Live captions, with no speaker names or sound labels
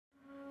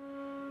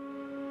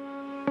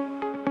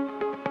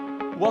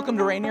Welcome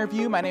to Rainier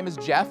View. My name is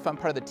Jeff. I'm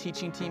part of the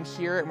teaching team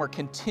here, and we're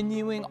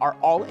continuing our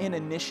All In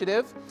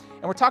initiative.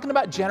 And we're talking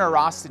about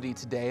generosity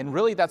today, and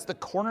really that's the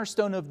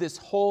cornerstone of this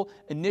whole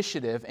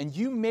initiative. And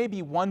you may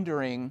be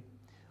wondering,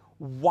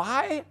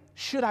 why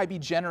should I be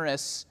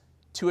generous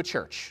to a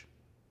church?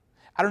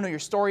 I don't know your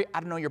story, I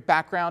don't know your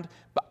background,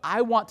 but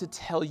I want to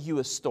tell you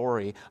a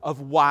story of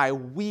why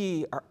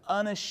we are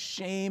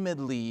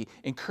unashamedly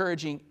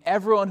encouraging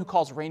everyone who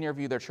calls Rainier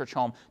View their church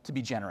home to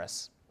be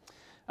generous.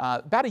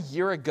 About a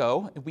year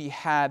ago, we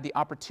had the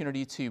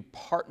opportunity to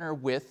partner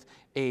with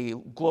a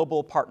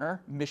global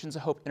partner, Missions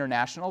of Hope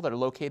International, that are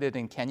located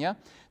in Kenya,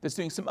 that's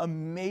doing some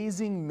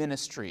amazing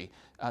ministry,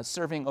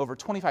 serving over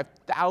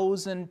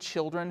 25,000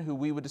 children who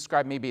we would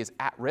describe maybe as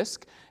at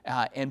risk,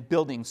 and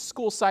building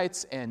school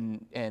sites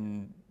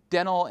and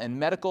dental and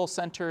medical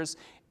centers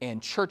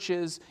and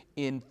churches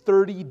in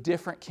 30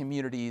 different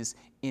communities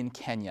in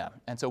Kenya.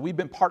 And so we've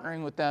been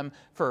partnering with them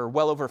for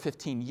well over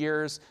 15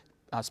 years,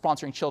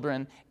 sponsoring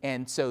children.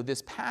 And so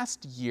this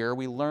past year,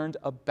 we learned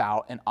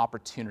about an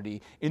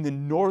opportunity in the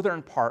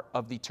northern part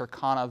of the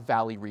Turkana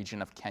Valley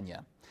region of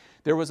Kenya.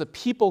 There was a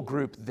people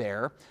group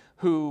there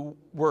who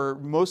were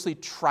mostly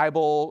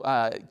tribal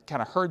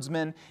kind of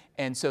herdsmen.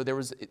 And so there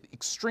was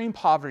extreme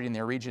poverty in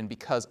their region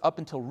because up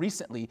until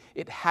recently,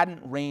 it hadn't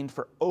rained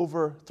for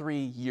over 3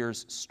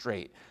 years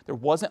straight. There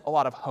wasn't a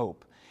lot of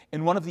hope.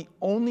 And one of the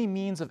only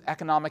means of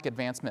economic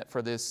advancement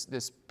for this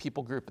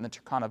people group in the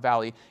Turkana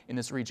Valley in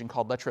this region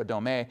called Lettra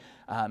Dome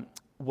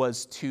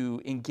was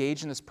to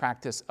engage in this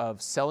practice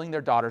of selling their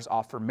daughters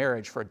off for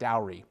marriage for a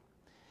dowry.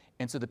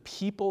 And so the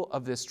people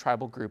of this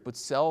tribal group would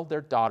sell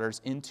their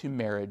daughters into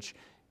marriage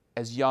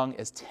as young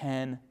as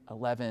 10,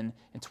 11,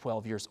 and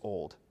 12 years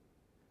old.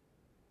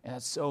 And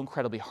that's so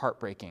incredibly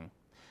heartbreaking.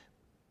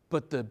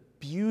 But the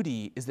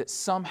beauty is that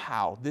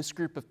somehow this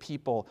group of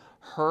people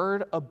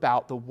heard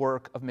about the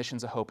work of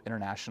Missions of Hope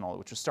International,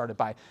 which was started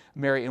by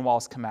Mary and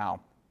Wallace Kamau.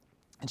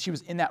 And she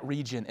was in that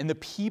region. And the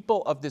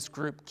people of this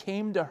group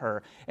came to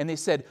her and they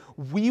said,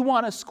 we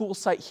want a school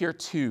site here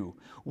too.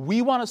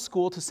 We want a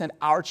school to send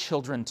our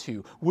children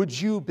to. Would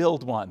you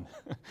build one?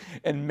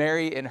 And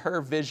Mary, in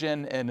her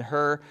vision and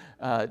her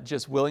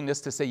just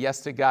willingness to say yes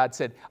to God,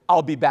 said,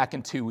 I'll be back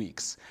in 2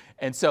 weeks.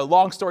 And so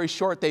long story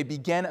short, they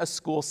began a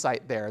school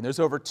site there. And there's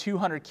over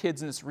 200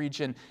 kids in this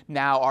region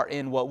now are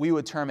in what we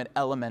would term an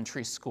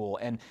elementary school.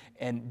 And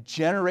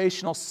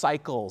generational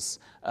cycles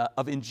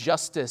of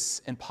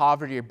injustice and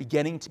poverty are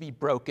beginning to be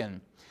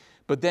broken.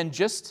 But then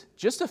just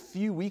a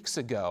few weeks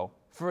ago,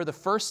 for the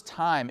first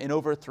time in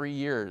over 3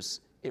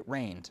 years, it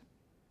rained.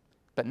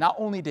 But not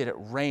only did it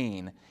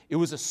rain, it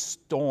was a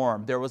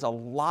storm. There was a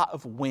lot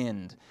of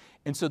wind.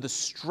 And so the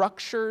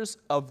structures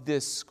of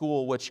this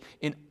school, which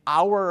in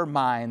our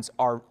minds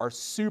are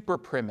super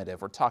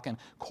primitive, we're talking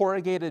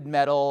corrugated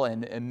metal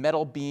and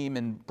metal beam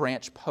and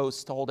branch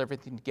posts to hold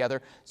everything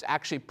together. It's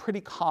actually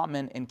pretty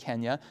common in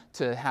Kenya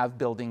to have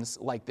buildings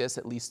like this,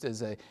 at least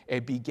as a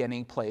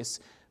beginning place.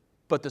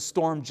 But the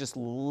storm just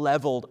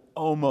leveled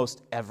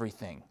almost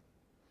everything.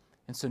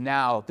 And so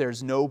now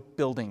there's no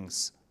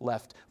buildings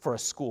left for a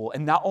school.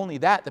 And not only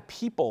that, the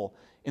people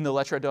in the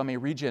Lettra Dome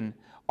region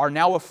are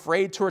now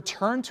afraid to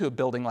return to a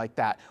building like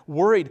that,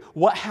 worried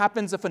what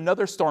happens if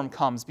another storm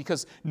comes,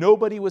 because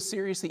nobody was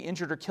seriously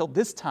injured or killed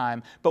this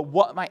time, but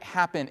what might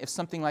happen if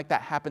something like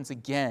that happens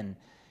again?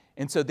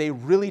 And so they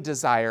really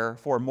desire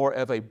for more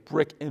of a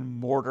brick and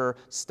mortar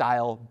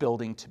style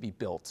building to be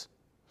built.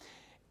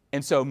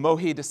 And so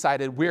Mohi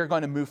decided we're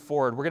going to move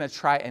forward. We're going to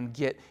try and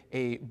get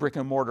a brick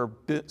and mortar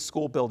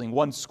school building,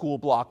 one school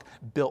block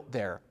built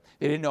there.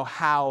 They didn't know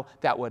how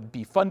that would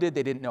be funded.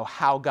 They didn't know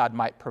how God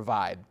might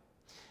provide.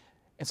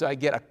 And so I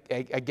get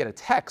a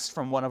text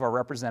from one of our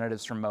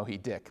representatives from Mohi,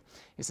 Dick.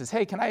 He says,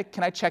 hey, can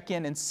I check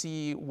in and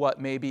see what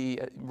maybe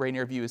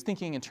Rainier View is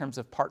thinking in terms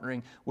of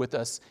partnering with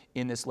us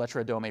in this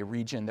Lettra Dome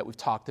region that we've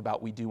talked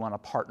about? We do want to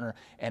partner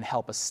and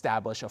help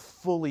establish a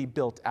fully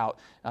built out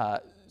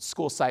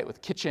school site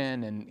with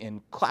kitchen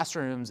and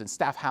classrooms and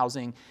staff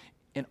housing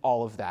and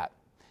all of that.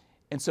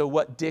 And so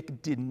what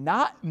Dick did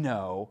not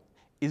know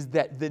is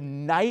that the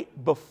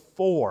night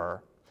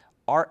before,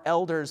 our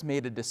elders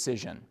made a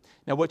decision.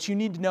 Now, what you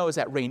need to know is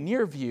at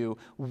Rainier View,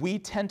 we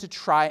tend to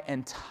try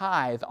and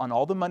tithe on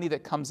all the money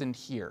that comes in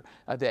here,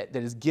 that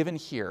is given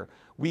here.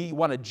 We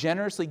want to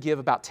generously give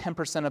about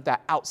 10% of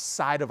that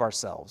outside of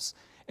ourselves.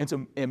 And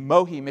so in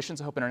Mohi, Missions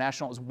of Hope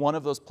International is one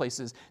of those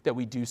places that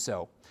we do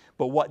so.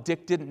 But what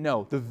Dick didn't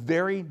know, the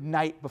very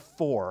night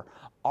before,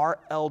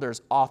 our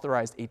elders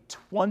authorized a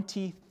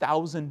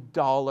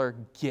 $20,000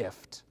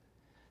 gift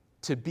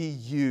to be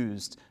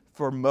used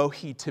for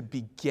Mohi to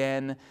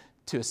begin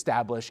to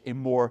establish a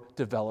more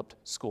developed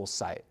school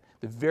site.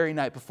 The very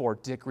night before,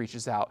 Dick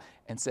reaches out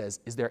and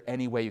says, is there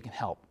any way you can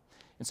help?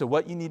 And so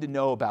what you need to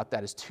know about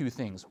that is two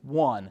things.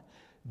 One,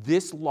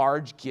 this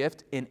large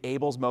gift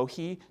enables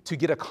Mohi to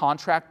get a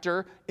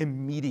contractor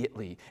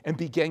immediately and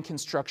begin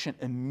construction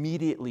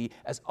immediately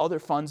as other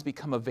funds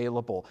become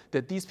available,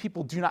 that these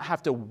people do not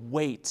have to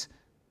wait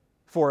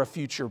for a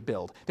future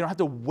build. They don't have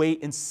to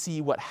wait and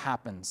see what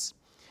happens.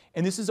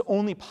 And this is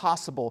only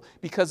possible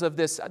because of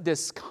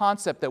this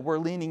concept that we're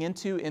leaning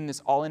into in this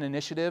All-In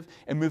initiative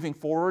and moving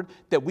forward,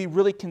 that we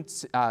really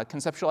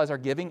conceptualize our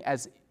giving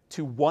as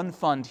to one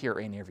fund here at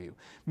Rainier View,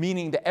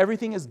 meaning that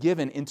everything is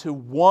given into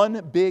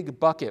one big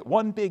bucket,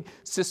 one big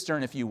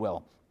cistern, if you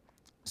will.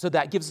 So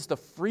that gives us the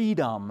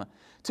freedom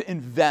to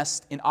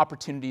invest in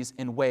opportunities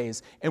in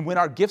ways. And when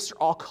our gifts are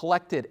all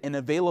collected and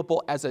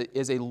available as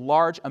a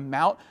large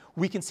amount,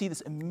 we can see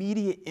this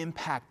immediate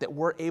impact that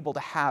we're able to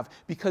have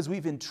because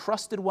we've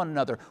entrusted one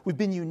another. We've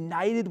been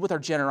united with our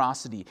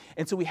generosity.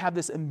 And so we have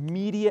this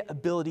immediate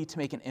ability to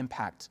make an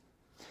impact.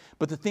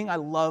 But the thing I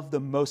love the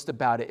most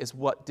about it is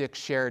what Dick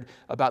shared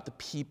about the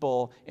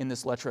people in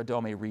this Letro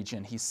Dome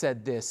region. He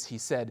said this, he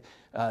said,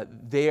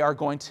 they are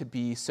going to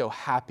be so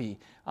happy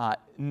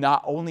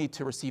not only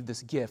to receive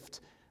this gift,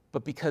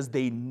 but because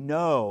they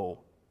know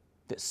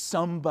that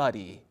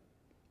somebody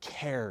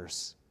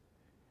cares,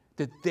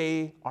 that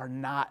they are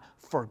not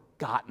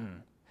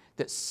forgotten,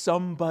 that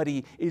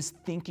somebody is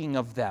thinking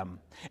of them,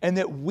 and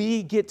that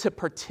we get to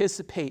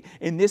participate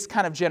in this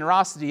kind of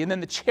generosity. And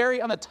then the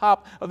cherry on the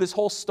top of this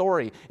whole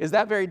story is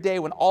that very day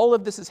when all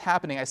of this is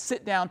happening, I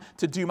sit down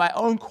to do my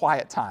own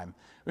quiet time.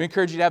 We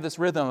encourage you to have this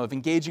rhythm of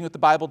engaging with the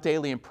Bible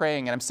daily and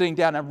praying. And I'm sitting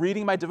down and I'm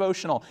reading my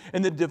devotional.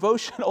 And the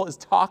devotional is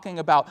talking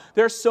about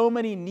there are so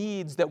many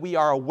needs that we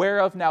are aware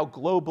of now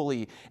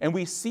globally. And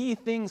we see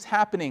things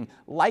happening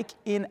like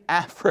in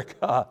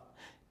Africa.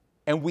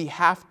 And we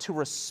have to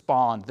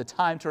respond. The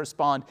time to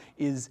respond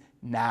is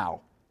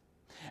now.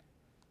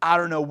 I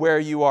don't know where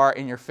you are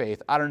in your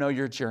faith. I don't know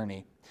your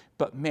journey.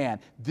 But man,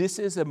 this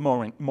is a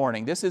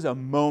morning. This is a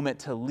moment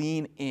to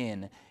lean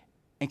in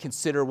and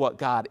consider what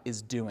God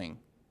is doing.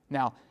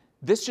 Now,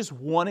 this is just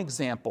one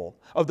example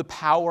of the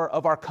power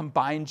of our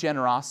combined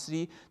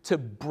generosity to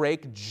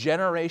break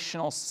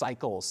generational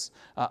cycles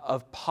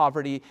of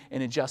poverty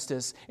and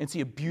injustice and see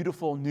a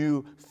beautiful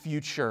new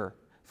future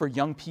for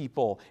young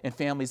people and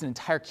families and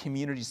entire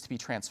communities to be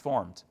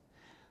transformed.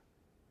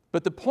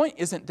 But the point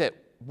isn't that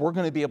we're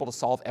going to be able to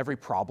solve every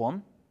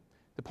problem.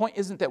 The point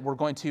isn't that we're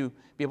going to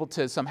be able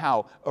to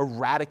somehow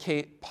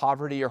eradicate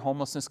poverty or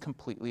homelessness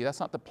completely. That's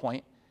not the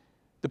point.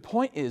 The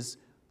point is,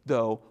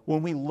 though,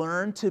 when we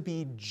learn to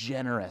be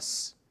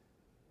generous,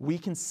 we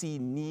can see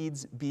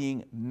needs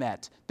being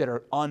met that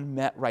are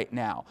unmet right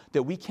now.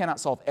 That we cannot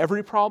solve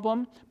every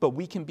problem, but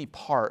we can be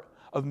part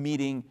of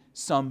meeting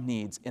some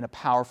needs in a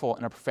powerful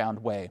and a profound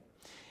way.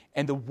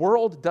 And the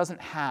world doesn't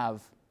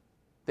have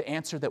the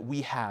answer that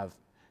we have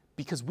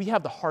because we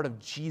have the heart of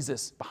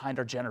Jesus behind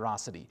our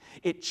generosity.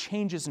 It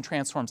changes and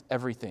transforms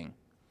everything.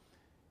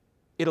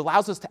 It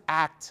allows us to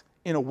act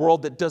in a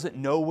world that doesn't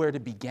know where to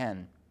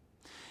begin.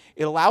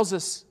 It allows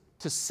us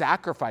to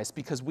sacrifice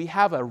because we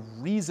have a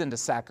reason to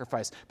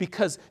sacrifice.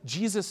 Because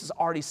Jesus has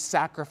already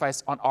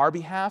sacrificed on our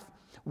behalf,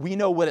 we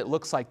know what it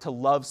looks like to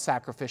love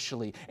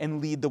sacrificially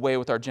and lead the way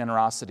with our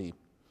generosity.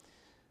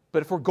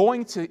 But if we're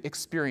going to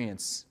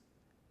experience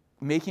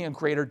making a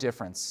greater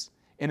difference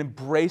and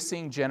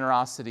embracing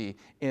generosity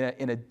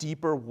in a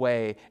deeper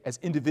way as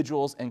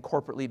individuals and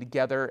corporately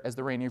together as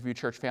the Rainier View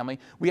Church family,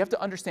 we have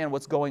to understand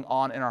what's going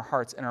on in our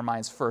hearts and our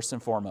minds first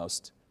and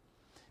foremost.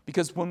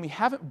 Because when we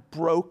haven't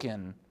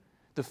broken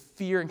the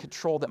fear and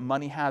control that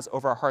money has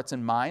over our hearts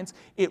and minds,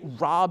 it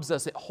robs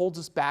us, it holds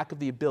us back of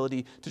the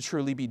ability to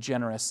truly be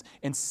generous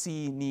and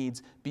see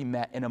needs be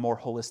met in a more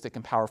holistic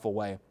and powerful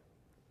way.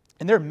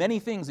 And there are many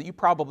things that you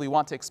probably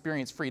want to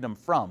experience freedom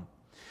from.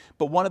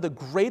 But one of the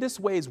greatest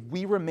ways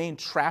we remain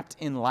trapped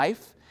in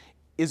life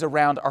is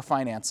around our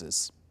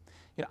finances.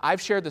 You know,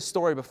 I've shared this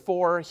story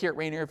before here at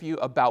Rainier View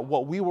about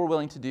what we were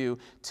willing to do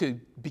to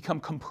become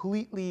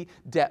completely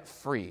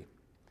debt-free.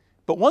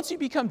 But once you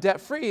become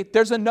debt-free,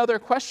 there's another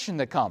question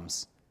that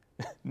comes.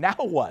 Now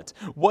what?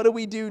 What do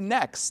we do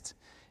next?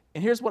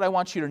 And here's what I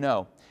want you to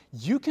know.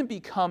 You can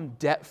become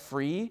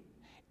debt-free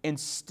and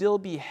still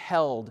be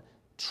held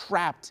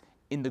trapped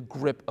in the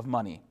grip of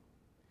money.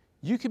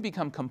 You can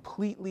become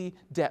completely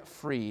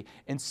debt-free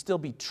and still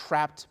be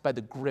trapped by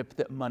the grip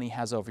that money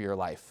has over your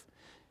life.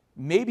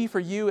 Maybe for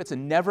you, it's a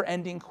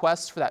never-ending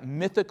quest for that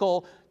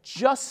mythical,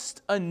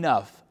 just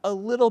enough, a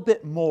little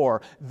bit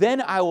more, then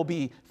I will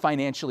be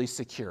financially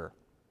secure.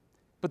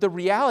 But the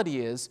reality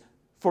is,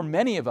 for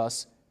many of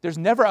us, there's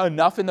never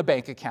enough in the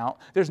bank account,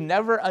 there's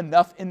never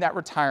enough in that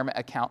retirement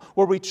account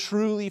where we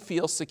truly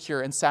feel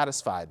secure and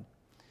satisfied.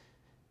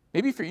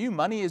 Maybe for you,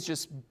 money is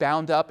just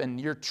bound up,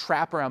 and your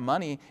trap around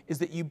money is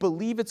that you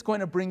believe it's going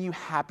to bring you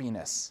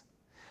happiness,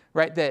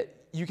 right? That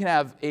you can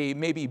have a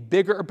maybe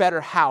bigger or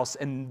better house,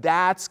 and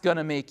that's going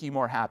to make you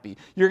more happy.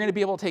 You're going to be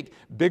able to take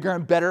bigger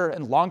and better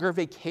and longer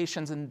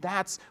vacations, and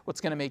that's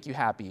what's going to make you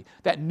happy.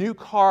 That new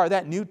car,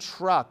 that new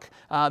truck,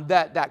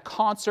 that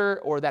concert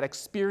or that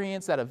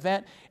experience, that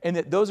event, and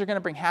that those are going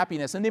to bring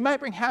happiness. And they might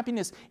bring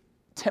happiness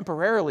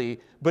temporarily,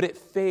 but it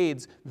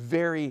fades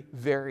very,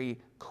 very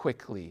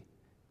quickly.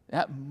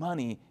 That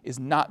money is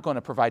not going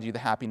to provide you the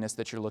happiness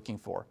that you're looking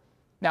for.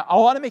 Now, I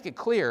want to make it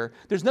clear,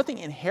 there's nothing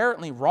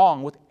inherently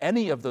wrong with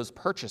any of those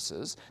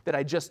purchases that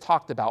I just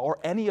talked about or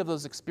any of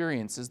those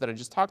experiences that I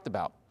just talked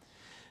about.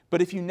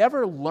 But if you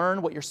never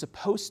learn what you're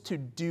supposed to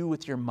do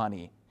with your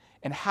money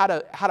and how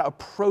to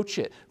approach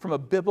it from a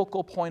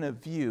biblical point of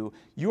view,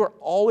 you are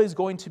always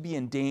going to be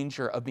in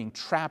danger of being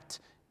trapped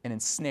and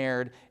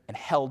ensnared and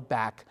held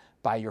back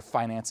by your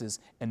finances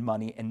and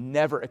money and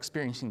never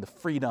experiencing the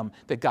freedom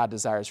that God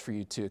desires for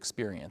you to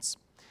experience.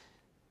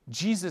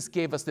 Jesus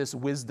gave us this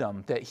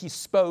wisdom that he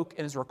spoke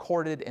and is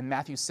recorded in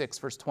Matthew 6,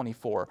 verse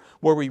 24,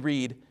 where we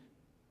read,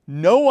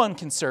 "No one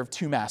can serve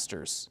two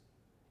masters.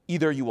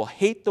 Either you will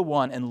hate the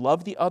one and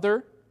love the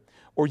other,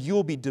 or you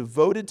will be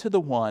devoted to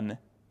the one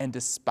and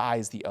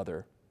despise the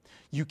other.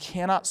 You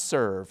cannot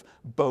serve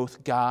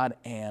both God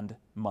and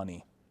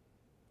money."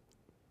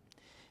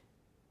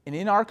 And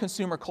in our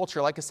consumer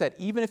culture, like I said,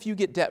 even if you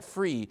get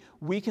debt-free,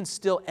 we can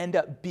still end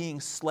up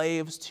being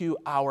slaves to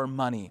our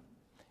money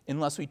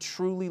unless we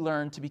truly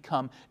learn to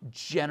become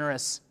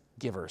generous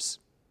givers.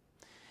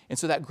 And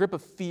so that grip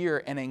of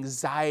fear and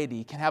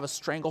anxiety can have a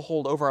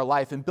stranglehold over our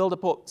life and build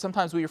up what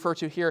sometimes we refer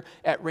to here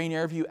at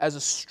Rainier View as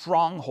a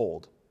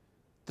stronghold.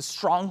 The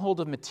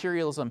stronghold of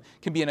materialism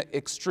can be an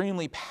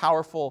extremely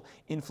powerful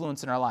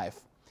influence in our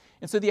life.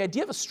 And so the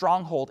idea of a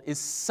stronghold is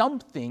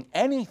something,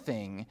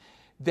 anything,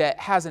 that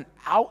has an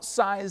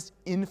outsized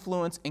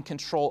influence and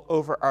control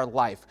over our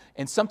life,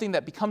 and something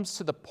that becomes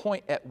to the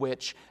point at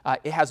which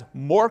it has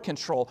more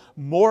control,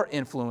 more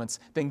influence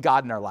than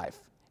God in our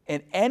life.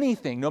 And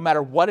anything, no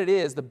matter what it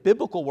is, the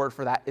biblical word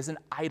for that is an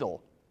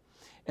idol.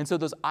 And so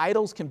those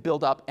idols can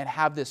build up and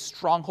have this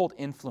stronghold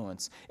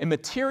influence. And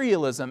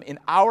materialism in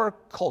our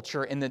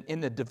culture, in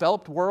the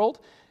developed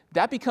world,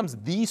 that becomes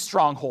the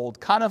stronghold,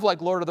 kind of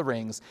like Lord of the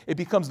Rings. It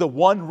becomes the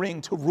one ring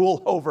to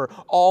rule over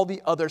all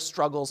the other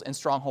struggles and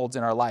strongholds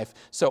in our life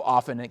so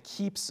often. It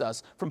keeps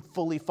us from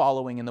fully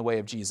following in the way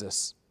of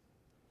Jesus.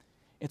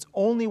 It's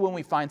only when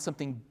we find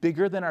something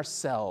bigger than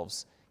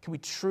ourselves can we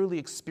truly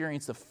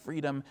experience the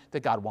freedom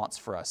that God wants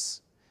for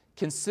us.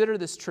 Consider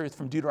this truth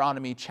from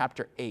Deuteronomy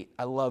chapter 8.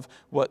 I love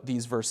what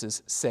these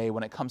verses say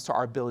when it comes to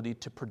our ability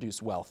to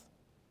produce wealth.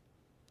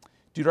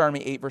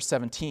 Deuteronomy 8, verse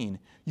 17.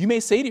 "You may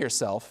say to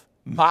yourself,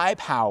 'My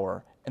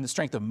power and the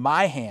strength of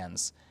my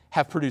hands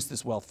have produced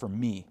this wealth for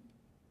me.'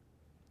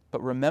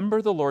 But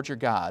remember the Lord your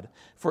God,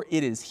 for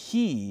it is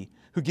He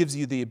who gives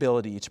you the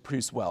ability to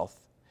produce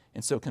wealth,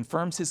 and so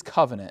confirms His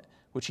covenant,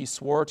 which He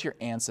swore to your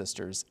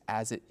ancestors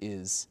as it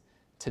is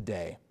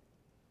today."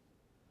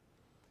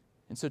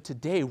 And so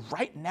today,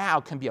 right now,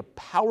 can be a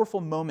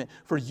powerful moment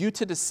for you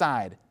to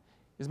decide,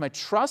 is my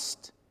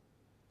trust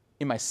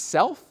in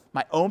myself,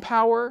 my own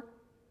power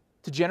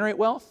to generate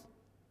wealth?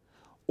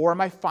 Or am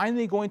I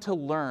finally going to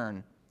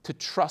learn to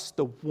trust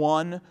the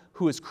one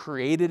who has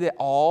created it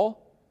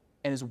all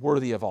and is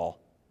worthy of all?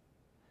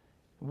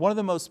 One of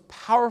the most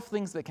powerful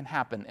things that can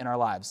happen in our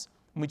lives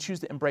when we choose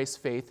to embrace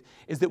faith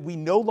is that we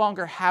no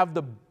longer have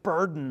the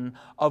burden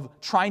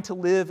of trying to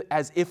live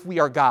as if we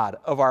are God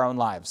of our own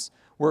lives.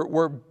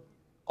 We're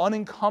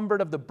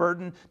unencumbered of the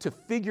burden to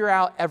figure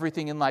out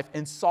everything in life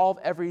and solve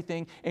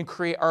everything and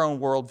create our own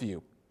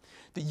worldview.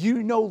 That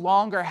you no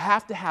longer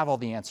have to have all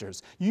the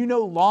answers. You no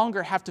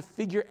longer have to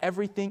figure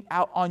everything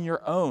out on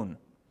your own.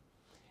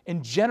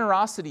 And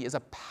generosity is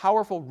a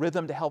powerful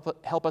rhythm to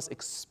help us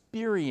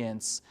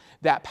experience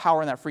that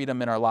power and that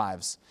freedom in our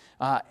lives.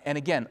 And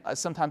again,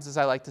 sometimes as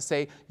I like to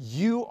say,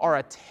 you are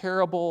a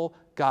terrible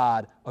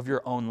God of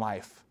your own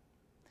life.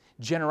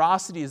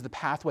 Generosity is the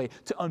pathway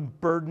to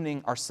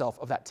unburdening ourselves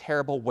of that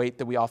terrible weight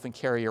that we often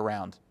carry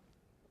around.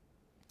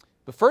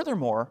 But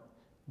furthermore,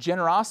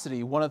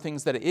 generosity, one of the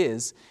things that it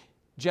is,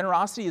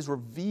 generosity is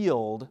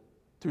revealed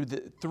through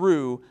the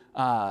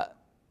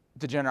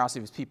generosity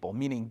of His people,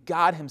 meaning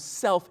God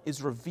Himself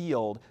is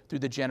revealed through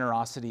the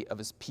generosity of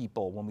His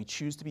people. When we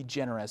choose to be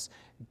generous,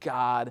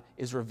 God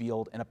is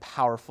revealed in a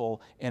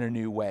powerful and a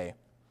new way.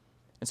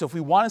 And so if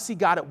we want to see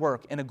God at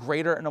work in a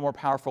greater and a more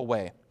powerful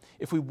way,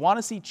 if we want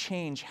to see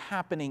change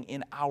happening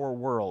in our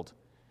world,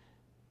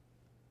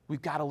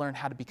 we've got to learn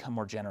how to become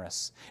more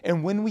generous.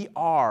 And when we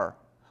are,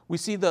 we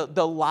see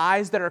the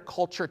lies that our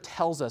culture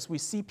tells us. We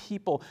see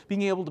people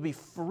being able to be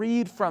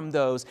freed from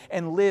those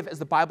and live, as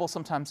the Bible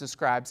sometimes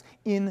describes,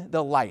 in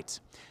the light.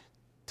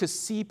 To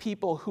see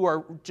people who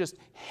are just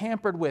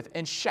hampered with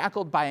and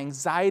shackled by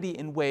anxiety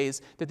in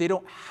ways that they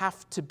don't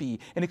have to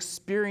be, and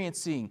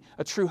experiencing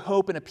a true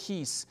hope and a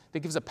peace that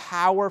gives a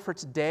power for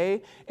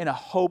today and a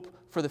hope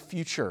for the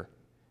future.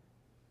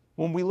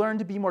 When we learn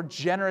to be more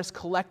generous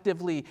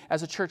collectively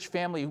as a church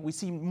family, we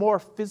see more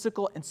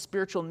physical and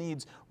spiritual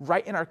needs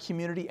right in our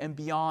community and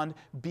beyond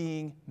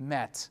being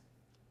met.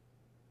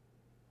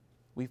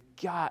 We've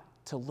got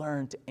to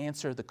learn to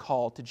answer the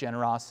call to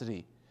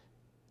generosity,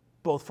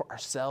 both for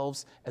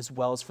ourselves as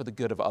well as for the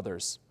good of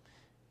others.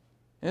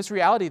 And this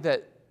reality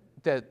that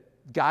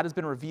God has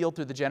been revealed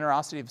through the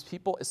generosity of His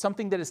people is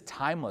something that is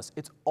timeless.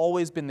 It's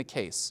always been the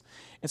case.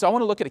 And so I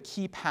want to look at a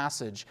key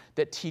passage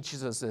that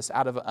teaches us this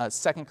out of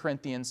 2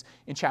 Corinthians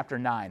in chapter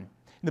 9.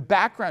 The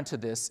background to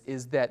this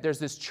is that there's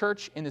this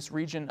church in this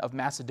region of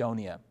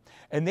Macedonia,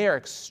 and they are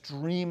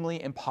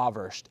extremely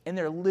impoverished, and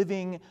they're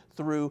living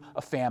through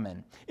a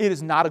famine. It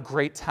is not a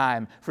great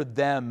time for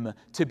them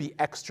to be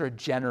extra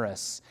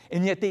generous,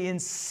 and yet they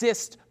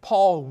insist,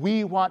 Paul,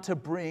 we want to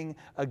bring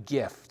a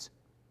gift.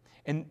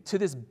 And to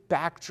this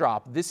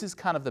backdrop, this is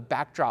kind of the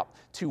backdrop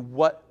to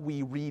what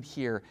we read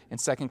here in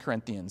 2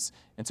 Corinthians.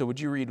 And so would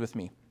you read with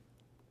me?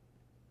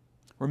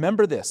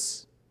 Remember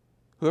this,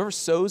 whoever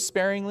sows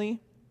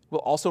sparingly will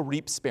also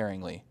reap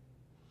sparingly,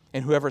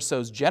 and whoever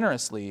sows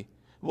generously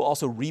will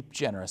also reap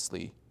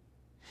generously.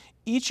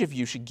 Each of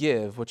you should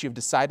give what you have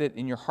decided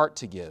in your heart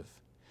to give,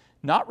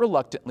 not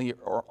reluctantly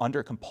or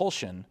under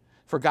compulsion,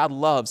 for God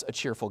loves a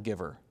cheerful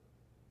giver.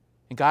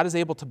 And God is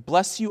able to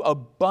bless you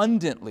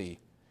abundantly,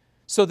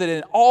 so that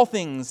in all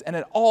things and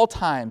at all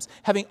times,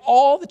 having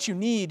all that you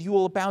need, you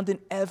will abound in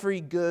every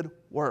good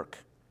work.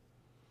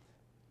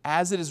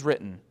 As it is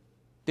written,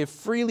 they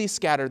freely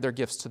scattered their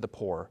gifts to the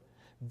poor.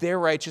 Their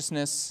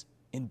righteousness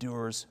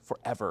endures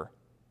forever.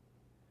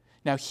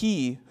 Now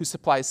he who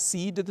supplies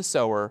seed to the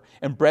sower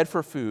and bread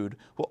for food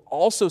will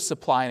also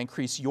supply and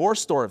increase your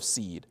store of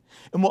seed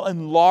and will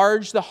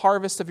enlarge the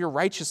harvest of your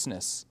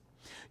righteousness.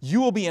 You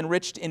will be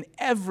enriched in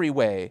every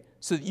way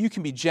so that you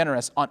can be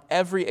generous on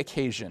every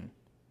occasion.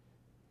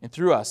 And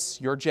through us,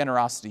 your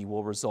generosity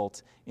will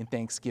result in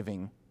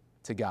thanksgiving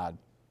to God.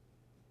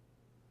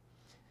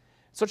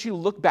 So you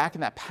look back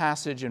in that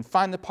passage and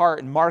find the part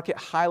and mark it,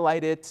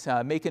 highlight it,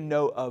 make a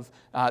note of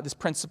this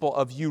principle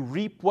of you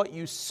reap what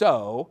you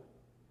sow.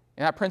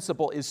 And that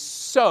principle is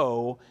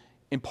so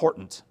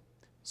important.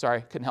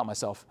 Sorry, couldn't help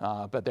myself,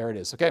 but there it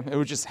is, okay? It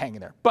was just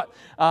hanging there. But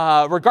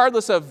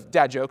regardless of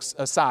dad jokes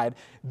aside,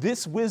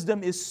 this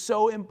wisdom is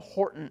so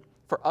important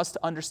for us to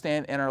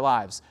understand in our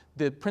lives.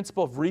 The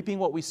principle of reaping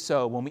what we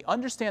sow, when we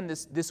understand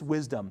this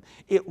wisdom,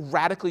 it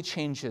radically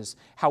changes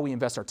how we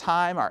invest our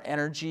time, our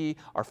energy,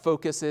 our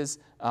focuses,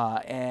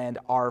 and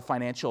our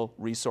financial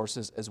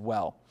resources as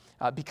well.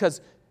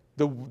 Because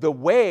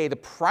the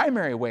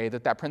primary way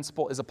that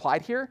principle is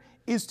applied here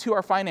is to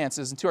our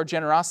finances and to our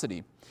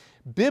generosity.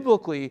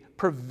 Biblically,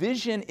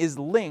 provision is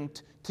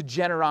linked to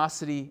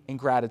generosity and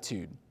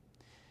gratitude.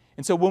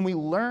 And so when we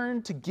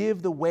learn to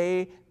give the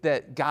way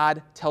that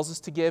God tells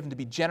us to give and to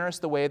be generous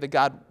the way that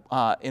God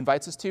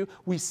invites us to,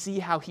 we see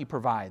how he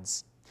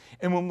provides.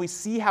 And when we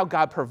see how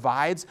God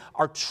provides,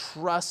 our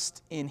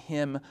trust in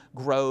him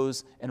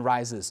grows and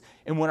rises.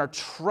 And when our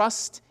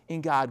trust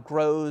in God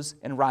grows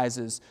and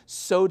rises,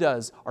 so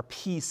does our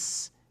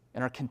peace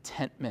and our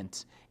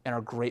contentment and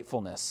our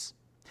gratefulness.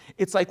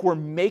 It's like we're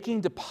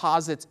making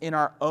deposits in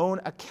our own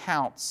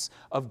accounts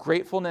of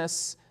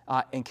gratefulness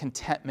and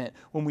contentment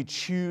when we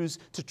choose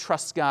to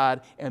trust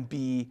God and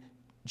be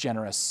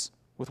generous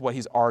with what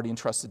he's already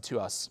entrusted to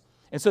us.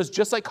 And so it's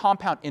just like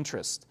compound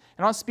interest.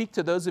 And I'll speak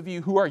to those of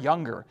you who are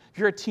younger. If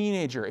you're a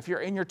teenager, if you're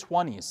in your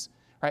 20s,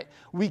 right?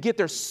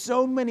 There's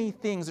so many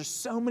things, there's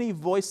so many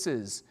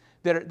voices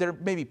that are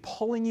maybe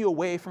pulling you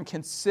away from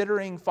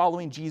considering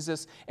following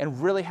Jesus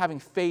and really having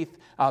faith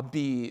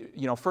be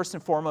first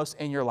and foremost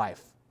in your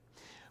life.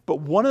 But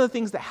one of the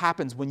things that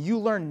happens when you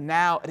learn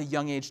now at a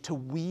young age to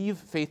weave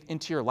faith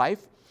into your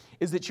life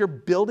is that you're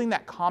building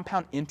that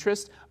compound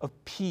interest of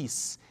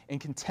peace and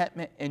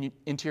contentment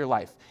into your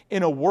life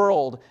in a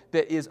world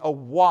that is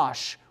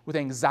awash with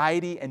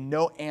anxiety and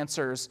no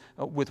answers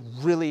with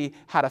really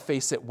how to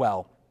face it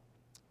well.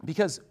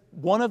 Because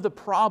one of the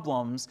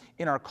problems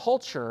in our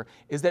culture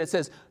is that it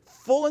says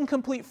full and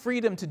complete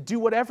freedom to do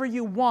whatever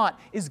you want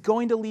is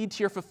going to lead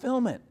to your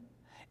fulfillment.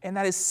 And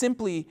that is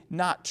simply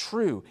not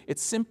true.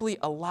 It's simply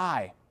a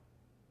lie.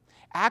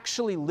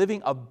 Actually,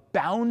 living a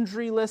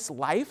boundaryless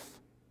life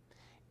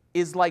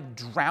is like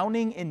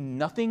drowning in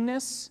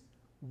nothingness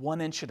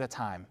 1 inch at a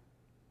time.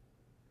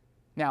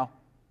 Now,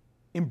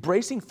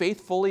 embracing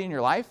faith fully in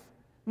your life,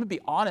 I'm going to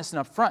be honest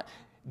and upfront,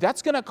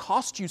 that's going to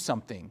cost you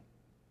something.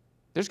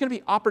 There's going to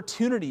be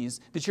opportunities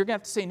that you're going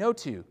to have to say no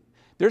to.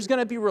 There's going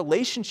to be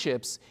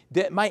relationships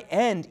that might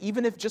end,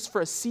 even if just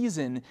for a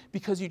season,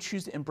 because you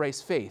choose to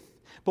embrace faith.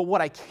 But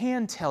what I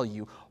can tell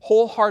you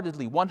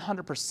wholeheartedly,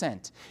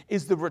 100%,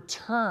 is the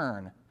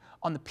return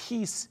on the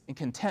peace and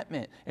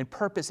contentment and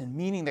purpose and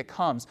meaning that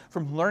comes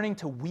from learning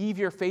to weave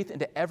your faith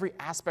into every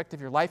aspect of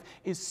your life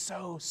is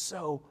so,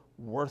 so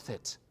worth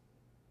it.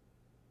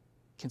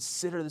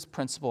 Consider this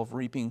principle of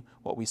reaping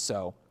what we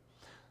sow.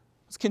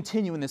 Let's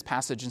continue in this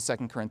passage in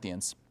 2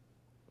 Corinthians.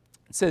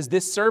 It says,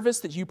 this service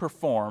that you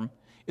perform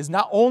is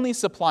not only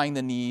supplying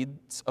the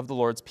needs of the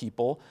Lord's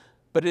people,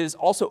 but it is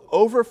also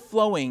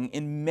overflowing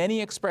in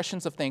many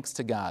expressions of thanks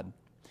to God.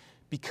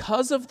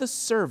 Because of the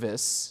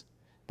service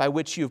by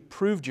which you have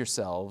proved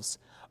yourselves,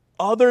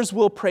 others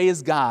will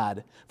praise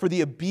God for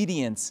the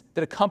obedience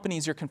that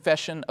accompanies your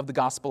confession of the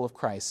gospel of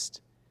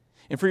Christ,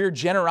 and for your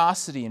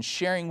generosity in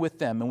sharing with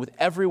them and with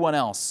everyone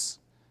else.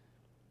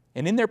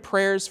 And in their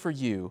prayers for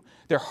you,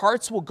 their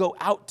hearts will go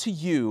out to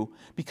you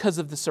because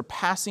of the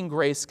surpassing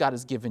grace God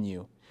has given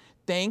you.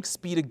 Thanks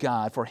be to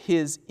God for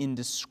his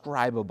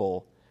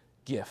indescribable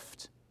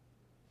gift.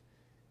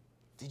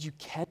 did you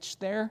catch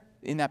there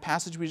in that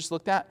passage we just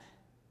looked at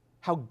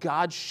how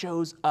God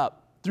shows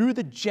up through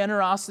the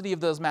generosity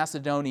of those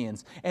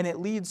Macedonians, and it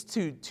leads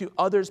to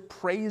others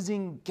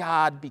praising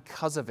God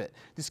because of it.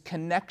 This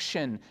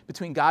connection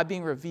between God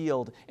being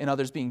revealed and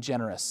others being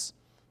generous.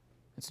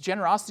 It's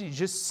generosity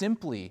just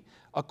simply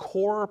a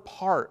core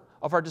part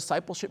of our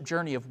discipleship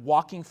journey of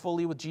walking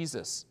fully with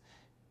Jesus.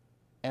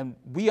 And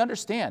we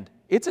understand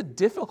it's a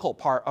difficult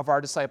part of our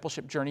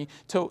discipleship journey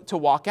to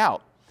walk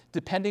out.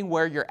 Depending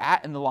where you're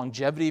at in the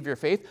longevity of your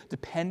faith,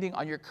 depending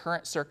on your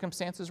current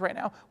circumstances right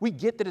now, we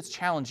get that it's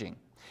challenging.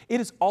 It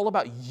is all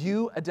about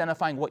you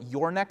identifying what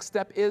your next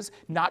step is,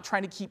 not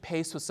trying to keep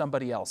pace with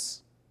somebody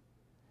else.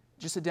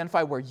 Just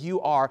identify where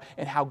you are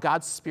and how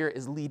God's Spirit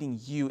is leading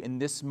you in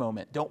this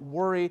moment. Don't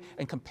worry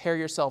and compare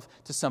yourself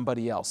to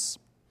somebody else.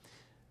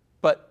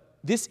 But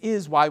this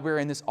is why we're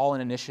in this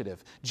all-in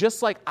initiative.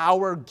 Just like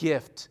our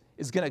gift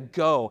is going to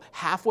go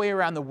halfway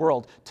around the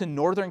world to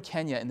northern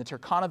Kenya in the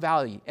Turkana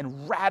Valley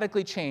and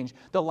radically change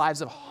the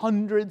lives of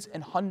hundreds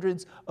and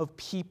hundreds of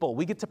people.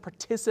 We get to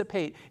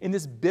participate in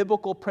this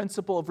biblical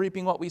principle of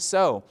reaping what we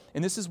sow.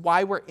 And this is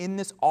why we're in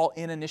this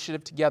all-in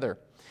initiative together.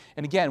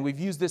 And again, we've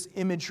used this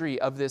imagery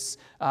of this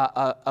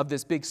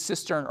big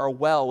cistern or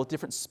well with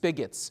different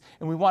spigots.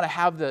 And we want to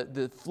have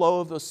the flow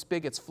of those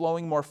spigots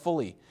flowing more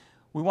fully.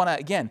 We want to,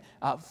 again,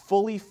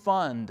 fully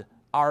fund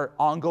our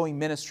ongoing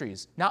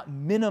ministries, not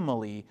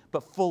minimally,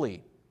 but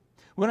fully.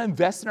 We want to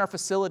invest in our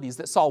facilities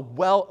that saw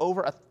well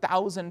over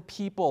 1,000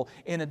 people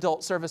in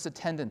adult service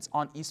attendance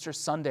on Easter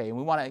Sunday. And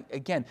we want to,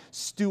 again,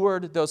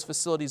 steward those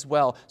facilities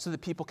well so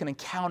that people can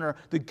encounter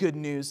the good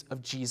news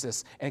of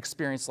Jesus and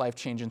experience life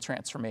change and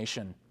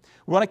transformation.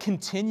 We want to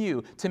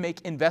continue to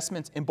make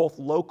investments in both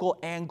local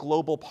and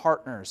global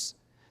partners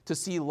to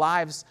see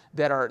lives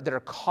that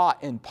are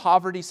caught in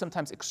poverty,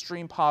 sometimes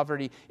extreme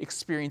poverty,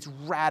 experience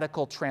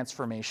radical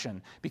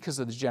transformation because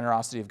of the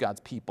generosity of God's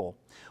people.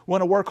 We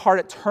want to work hard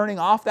at turning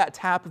off that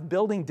tap of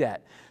building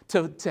debt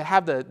to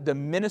have the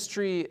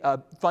ministry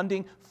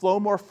funding flow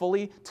more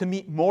fully to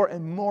meet more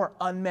and more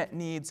unmet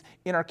needs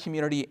in our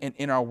community and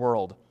in our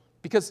world.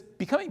 Because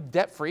becoming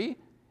debt-free,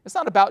 it's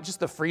not about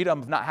just the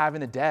freedom of not having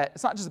the debt.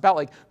 It's not just about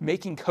like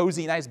making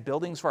cozy, nice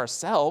buildings for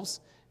ourselves.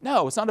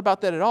 No, it's not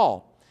about that at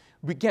all.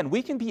 Again,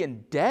 we can be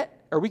in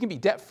debt, or we can be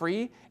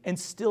debt-free and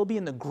still be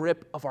in the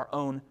grip of our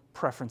own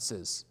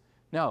preferences.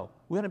 No,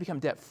 we want to become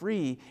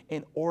debt-free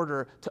in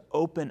order to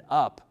open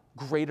up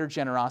greater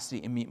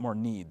generosity and meet more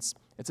needs.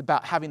 It's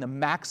about having the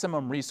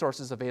maximum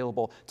resources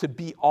available to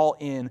be all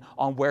in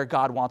on where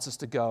God wants us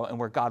to go and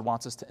where God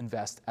wants us to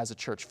invest as a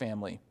church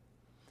family.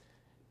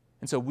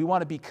 And so we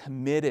want to be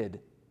committed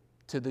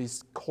to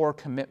these core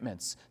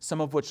commitments, some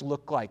of which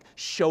look like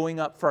showing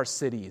up for our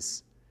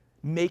cities,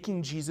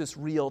 making Jesus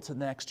real to the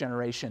next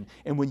generation.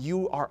 And when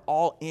you are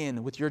all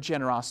in with your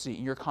generosity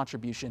and your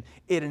contribution,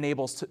 it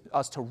enables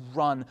us to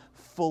run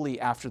fully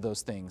after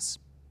those things.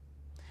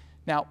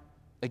 Now,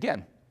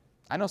 again,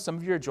 I know some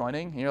of you are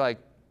joining and you're like,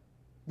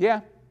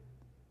 yeah,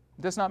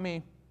 that's not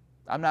me.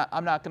 I'm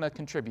not going to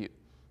contribute.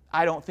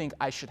 I don't think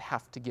I should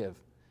have to give.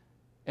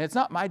 And it's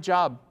not my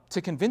job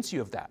to convince you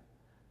of that.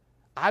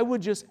 I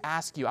would just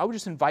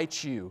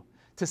invite you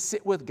to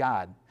sit with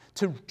God,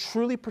 to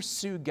truly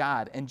pursue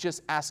God and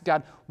just ask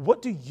God,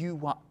 what do you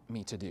want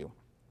me to do?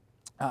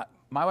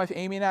 My wife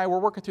Amy and I, we're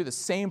working through the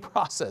same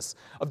process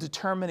of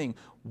determining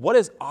what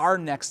is our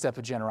next step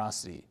of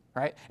generosity,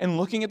 right? And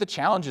looking at the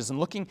challenges and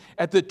looking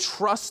at the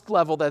trust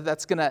level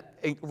that's going to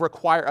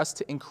require us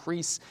to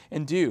increase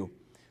and do.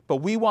 But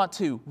we want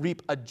to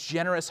reap a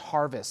generous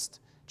harvest,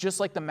 just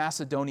like the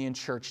Macedonian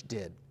church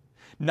did.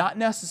 Not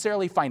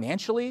necessarily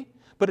financially,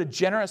 but a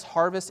generous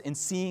harvest in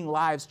seeing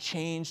lives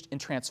changed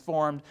and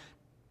transformed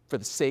for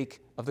the sake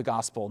of the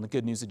gospel and the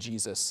good news of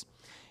Jesus.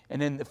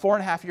 And in the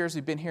 4.5 years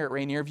we've been here at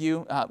Rainier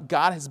View,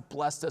 God has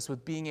blessed us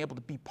with being able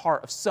to be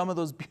part of some of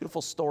those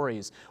beautiful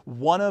stories.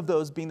 One of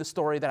those being the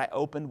story that I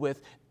opened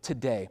with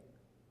today.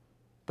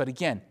 But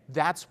again,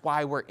 that's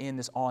why we're in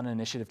this all-in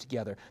initiative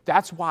together.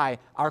 That's why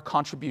our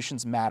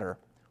contributions matter.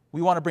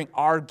 We want to bring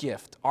our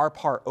gift, our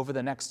part over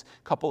the next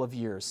couple of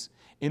years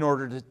in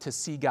order to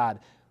see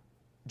God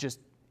just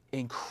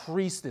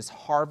increase this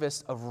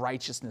harvest of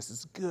righteousness,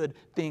 these good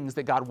things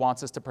that God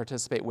wants us to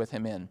participate with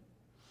him in.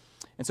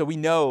 And so we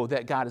know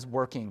that God is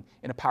working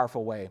in a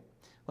powerful way.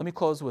 Let me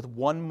close with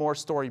one more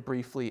story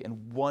briefly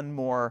and one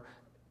more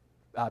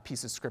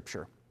piece of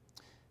scripture.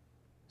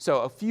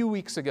 So a few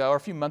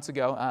months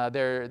ago,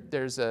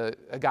 there's a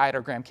guy at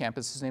our Graham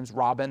campus. His name's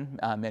Robin.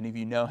 Many of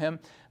you know him.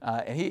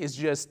 And he is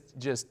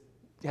just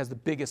has the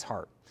biggest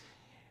heart.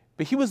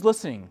 But he was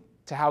listening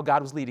to how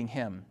God was leading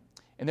him.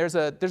 And there's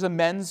a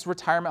men's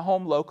retirement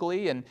home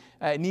locally, and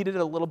it needed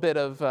a little bit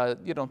of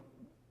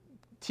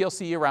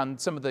TLC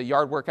around some of the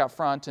yard work out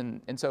front,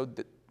 and so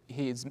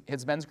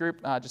his men's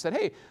group just said,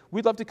 hey,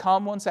 we'd love to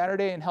come one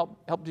Saturday and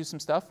help do some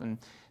stuff. And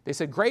they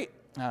said, great.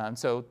 And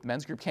so the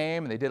men's group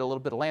came, and they did a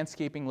little bit of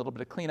landscaping, a little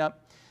bit of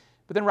cleanup.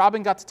 But then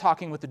Robin got to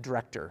talking with the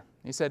director.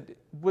 He said,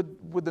 would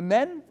the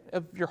men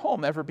of your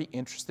home ever be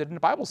interested in a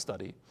Bible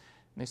study?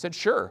 And they said,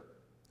 sure.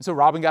 So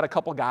Robin got a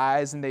couple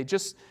guys, and they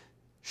just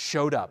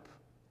showed up.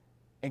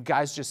 And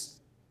guys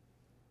just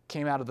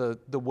came out of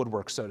the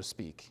woodwork, so to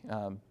speak.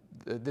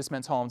 This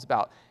men's home's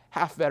about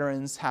half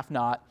veterans, half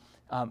not.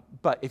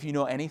 But if you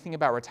know anything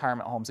about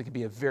retirement homes, it can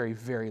be a very,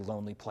 very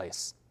lonely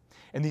place.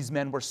 And these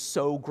men were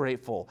so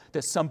grateful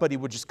that somebody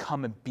would just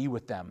come and be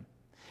with them.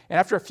 And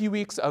after a few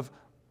weeks of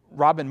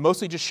Robin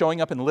mostly just showing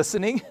up and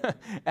listening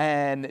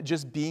and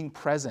just being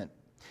present,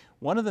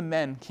 one of the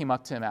men came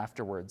up to him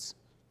afterwards.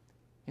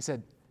 He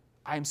said,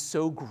 "I am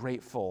so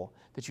grateful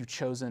that you've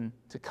chosen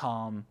to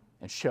come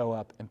and show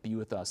up and be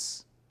with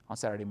us on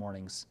Saturday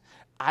mornings.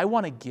 I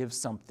want to give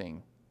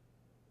something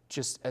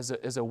just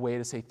as a way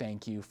to say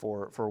thank you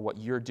for what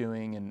you're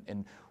doing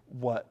and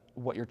what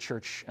your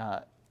church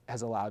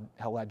has allowed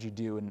you to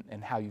do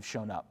and how you've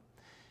shown up."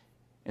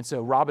 And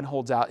so Robin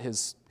holds out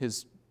his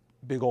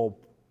big old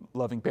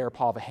loving bear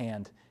paw of a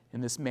hand,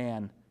 and this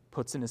man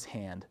puts in his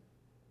hand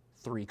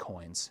 3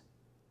 coins.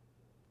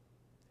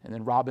 And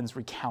then Robin's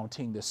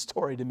recounting this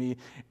story to me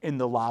in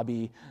the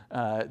lobby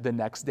the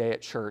next day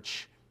at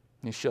church.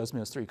 And he shows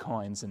me those 3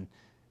 coins, and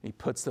he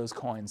puts those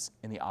coins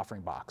in the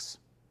offering box.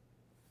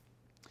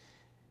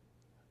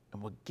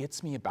 And what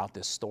gets me about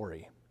this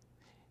story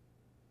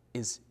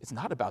is it's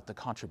not about the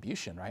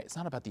contribution, right? It's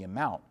not about the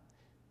amount.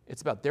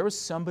 It's about there was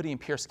somebody in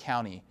Pierce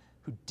County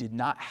who did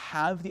not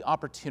have the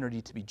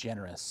opportunity to be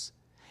generous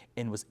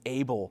and was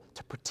able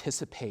to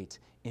participate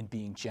in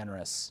being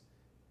generous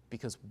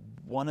because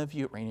one of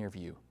you at Rainier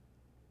View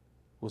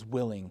was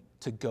willing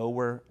to go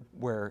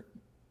where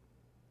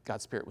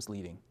God's Spirit was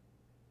leading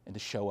and to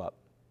show up.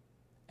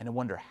 And I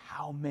wonder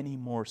how many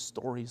more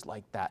stories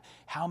like that,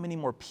 how many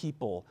more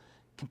people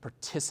can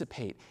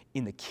participate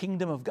in the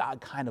kingdom of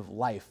God kind of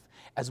life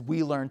as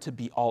we learn to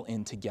be all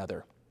in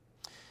together.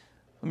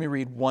 Let me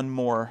read one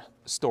more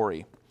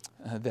story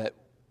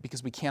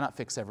because we cannot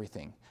fix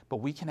everything, but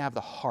we can have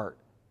the heart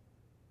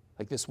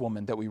like this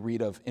woman that we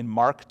read of in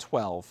Mark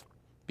 12,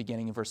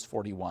 beginning in verse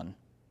 41.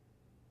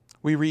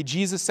 We read,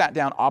 Jesus sat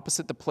down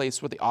opposite the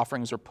place where the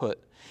offerings were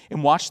put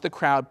and watched the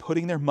crowd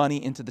putting their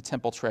money into the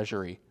temple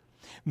treasury.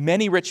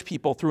 Many rich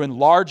people threw in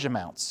large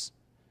amounts,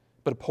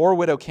 but a poor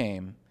widow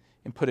came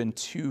and put in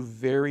 2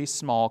 very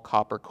small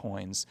copper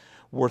coins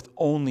worth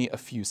only a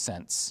few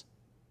cents.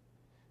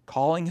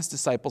 Calling his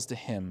disciples to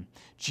him,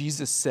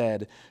 Jesus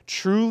said,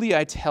 "Truly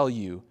I tell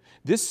you,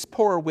 this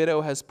poor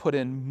widow has put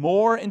in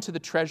more into the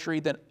treasury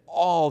than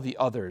all the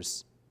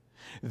others.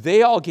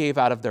 They all gave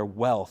out of their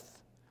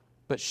wealth,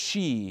 but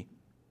she,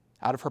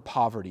 out of her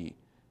poverty,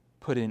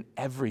 put in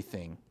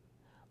everything,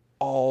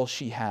 all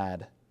she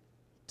had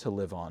to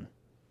live on."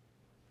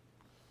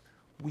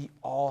 We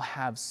all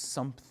have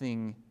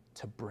something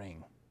to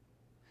bring.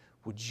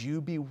 Would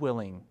you be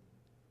willing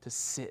to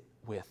sit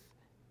with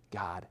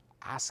God?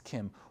 Ask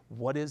him,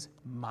 what is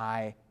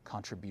my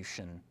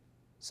contribution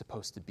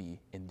supposed to be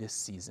in this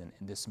season,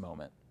 in this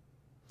moment?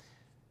 I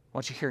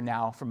want you to hear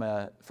now from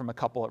a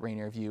couple at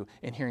Rainier View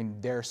and hearing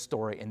their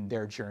story and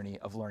their journey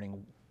of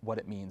learning what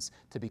it means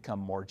to become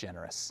more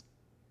generous.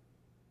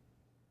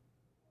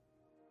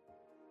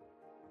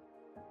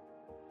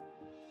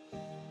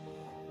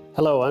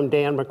 Hello, I'm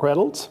Dan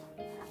McReynolds.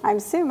 I'm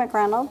Sue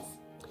McReynolds.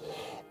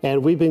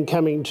 And we've been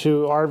coming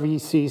to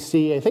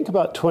RVCC, I think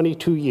about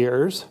 22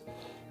 years.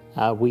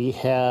 We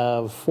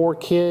have 4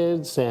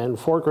 kids and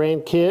 4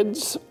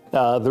 grandkids.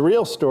 The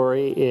real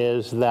story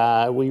is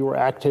that we were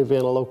active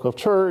in a local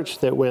church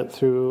that went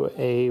through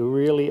a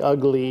really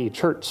ugly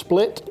church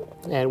split,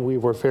 and we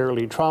were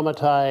fairly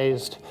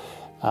traumatized.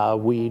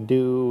 We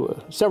knew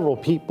several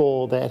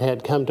people that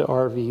had come to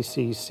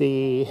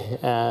RVCC,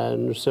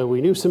 and so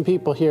we knew some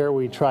people here.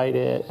 We tried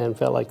it and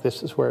felt like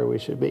this is where we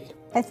should be.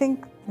 I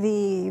think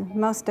the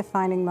most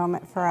defining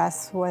moment for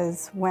us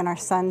was when our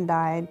son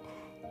died,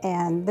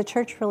 and the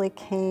church really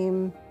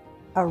came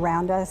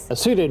around us.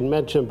 Sue didn't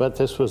mention, but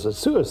this was a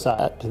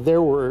suicide.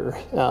 There were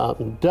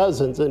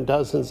dozens and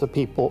dozens of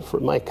people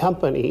from my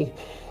company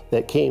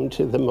that came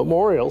to the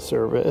memorial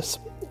service,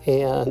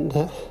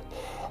 and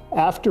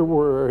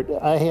afterward,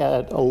 I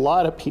had a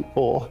lot of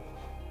people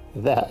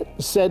that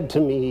said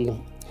to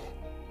me,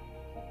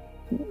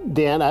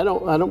 "Dan, I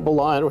don't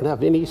belong. I don't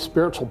have any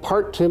spiritual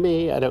part to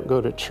me. I don't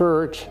go to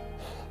church,"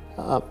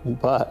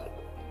 but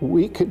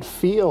we could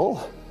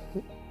feel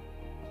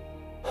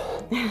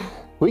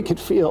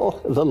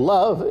the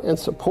love and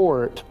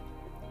support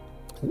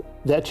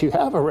that you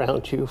have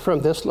around you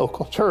from this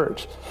local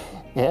church,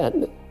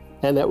 and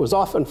that was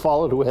often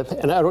followed with,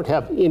 "And I don't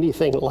have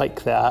anything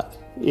like that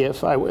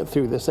if I went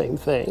through the same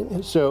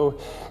thing." So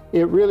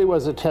it really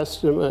was a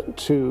testament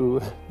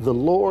to the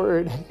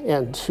Lord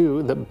and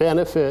to the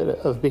benefit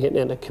of being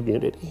in a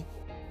community.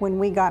 When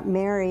we got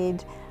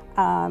married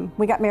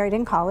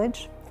in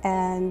college,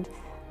 and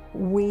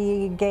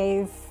we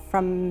gave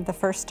from the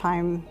first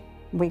time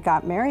we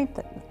got married,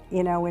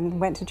 and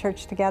went to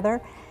church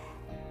together.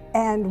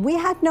 And we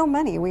had no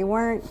money. We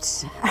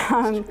weren't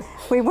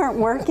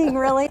working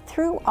really.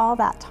 Through all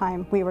that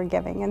time, we were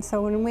giving. And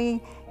so when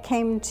we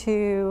came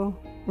to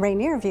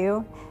Rainier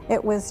View,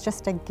 it was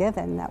just a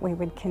given that we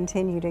would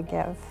continue to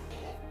give.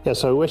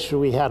 Yes, I wish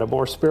we had a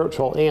more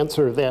spiritual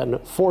answer than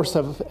force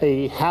of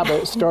a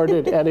habit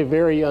started at a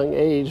very young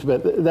age,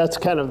 but that's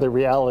kind of the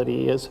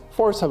reality is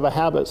force of a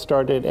habit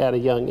started at a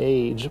young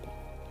age.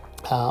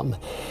 And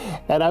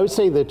I would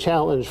say the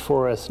challenge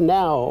for us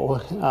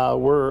now,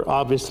 we're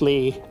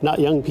obviously not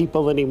young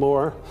people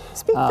anymore.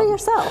 Speak for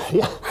yourself.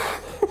 Yeah.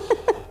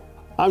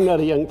 I'm not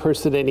a young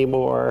person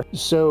anymore.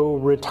 So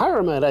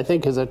retirement, I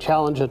think, is a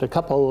challenge at a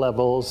couple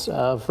levels.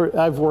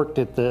 I've worked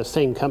at the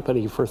same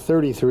company for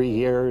 33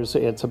 years.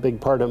 It's a big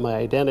part of my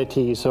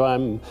identity. So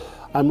I'm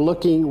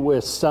looking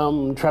with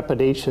some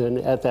trepidation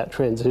at that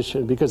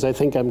transition because I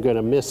think I'm going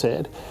to miss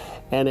it.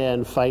 And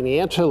then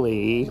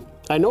financially,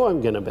 I know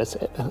I'm going to miss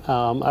it.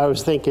 I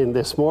was thinking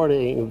this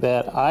morning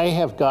that I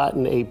have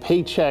gotten a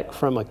paycheck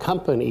from a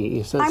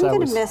company since I'm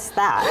going to miss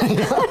that.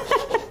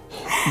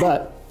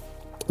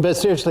 But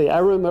seriously, I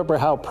remember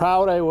how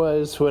proud I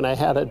was when I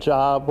had a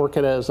job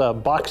working as a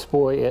box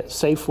boy at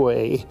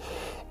Safeway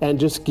and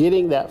just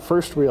getting that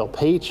first real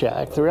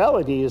paycheck. The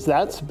reality is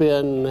that's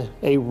been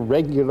a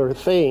regular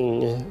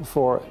thing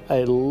for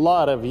a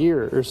lot of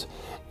years.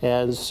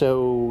 And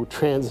so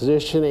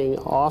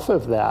transitioning off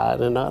of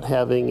that and not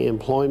having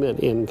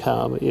employment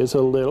income is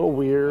a little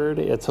weird,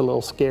 it's a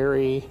little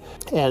scary.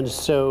 And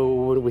so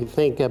when we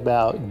think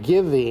about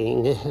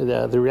giving,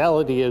 the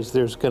reality is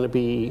there's going to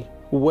be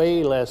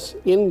way less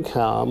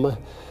income,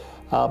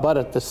 but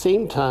at the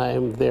same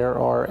time, there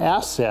are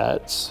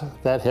assets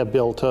that have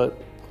built up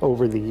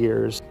over the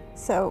years.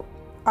 So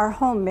our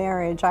whole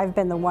marriage, I've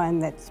been the one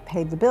that's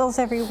paid the bills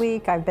every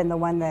week. I've been the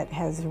one that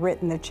has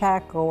written the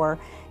check or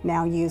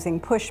now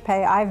using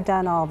PushPay. I've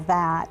done all of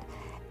that.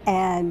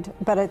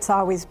 But it's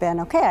always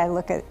been, okay, I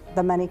look at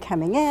the money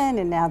coming in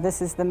and now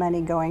this is the money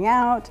going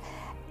out.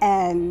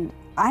 And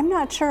I'm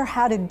not sure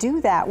how to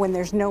do that when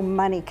there's no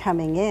money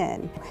coming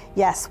in.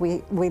 Yes,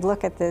 we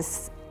look at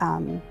this,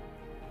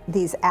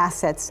 these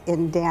assets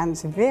in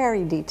Dan's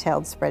very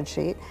detailed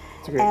spreadsheet.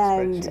 It's a great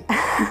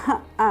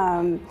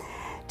spreadsheet.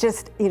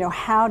 Just,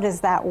 how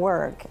does that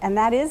work? And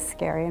that is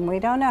scary, and we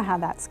don't know how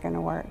that's going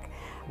to work.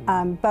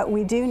 But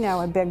we do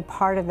know a big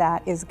part of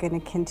that is going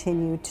to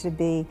continue to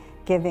be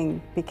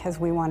giving because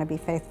we want to be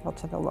faithful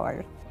to the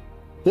Lord.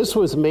 This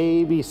was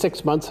maybe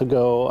 6 months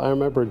ago. I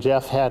remember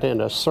Jeff had in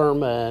a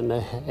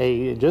sermon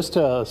just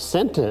a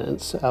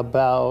sentence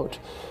about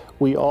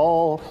we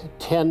all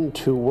tend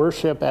to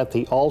worship at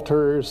the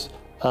altars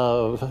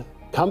of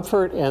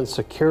comfort and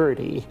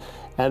security.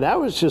 And that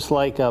was just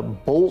like a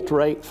bolt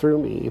right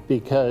through me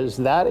because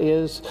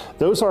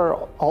those are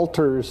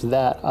altars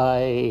that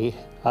I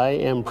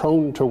am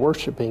prone to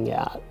worshiping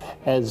at.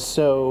 And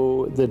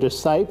so the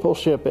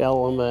discipleship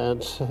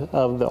element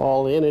of the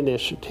All In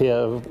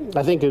initiative,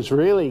 I think, is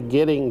really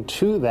getting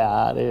to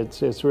that.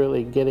 It's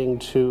really getting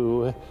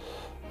to,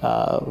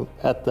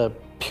 at the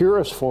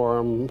purest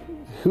form,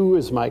 who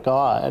is my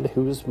God?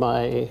 Who and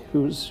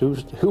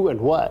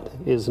what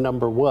is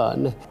number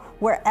one?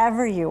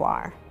 Wherever you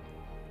are,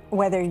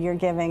 whether you're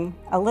giving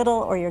a little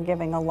or you're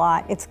giving a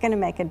lot, it's going to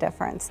make a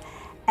difference.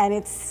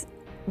 And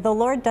the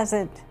Lord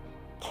doesn't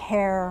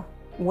care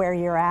where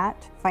you're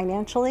at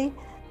financially.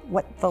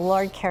 What the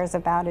Lord cares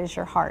about is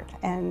your heart.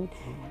 And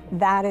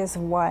that is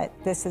what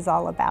this is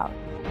all about.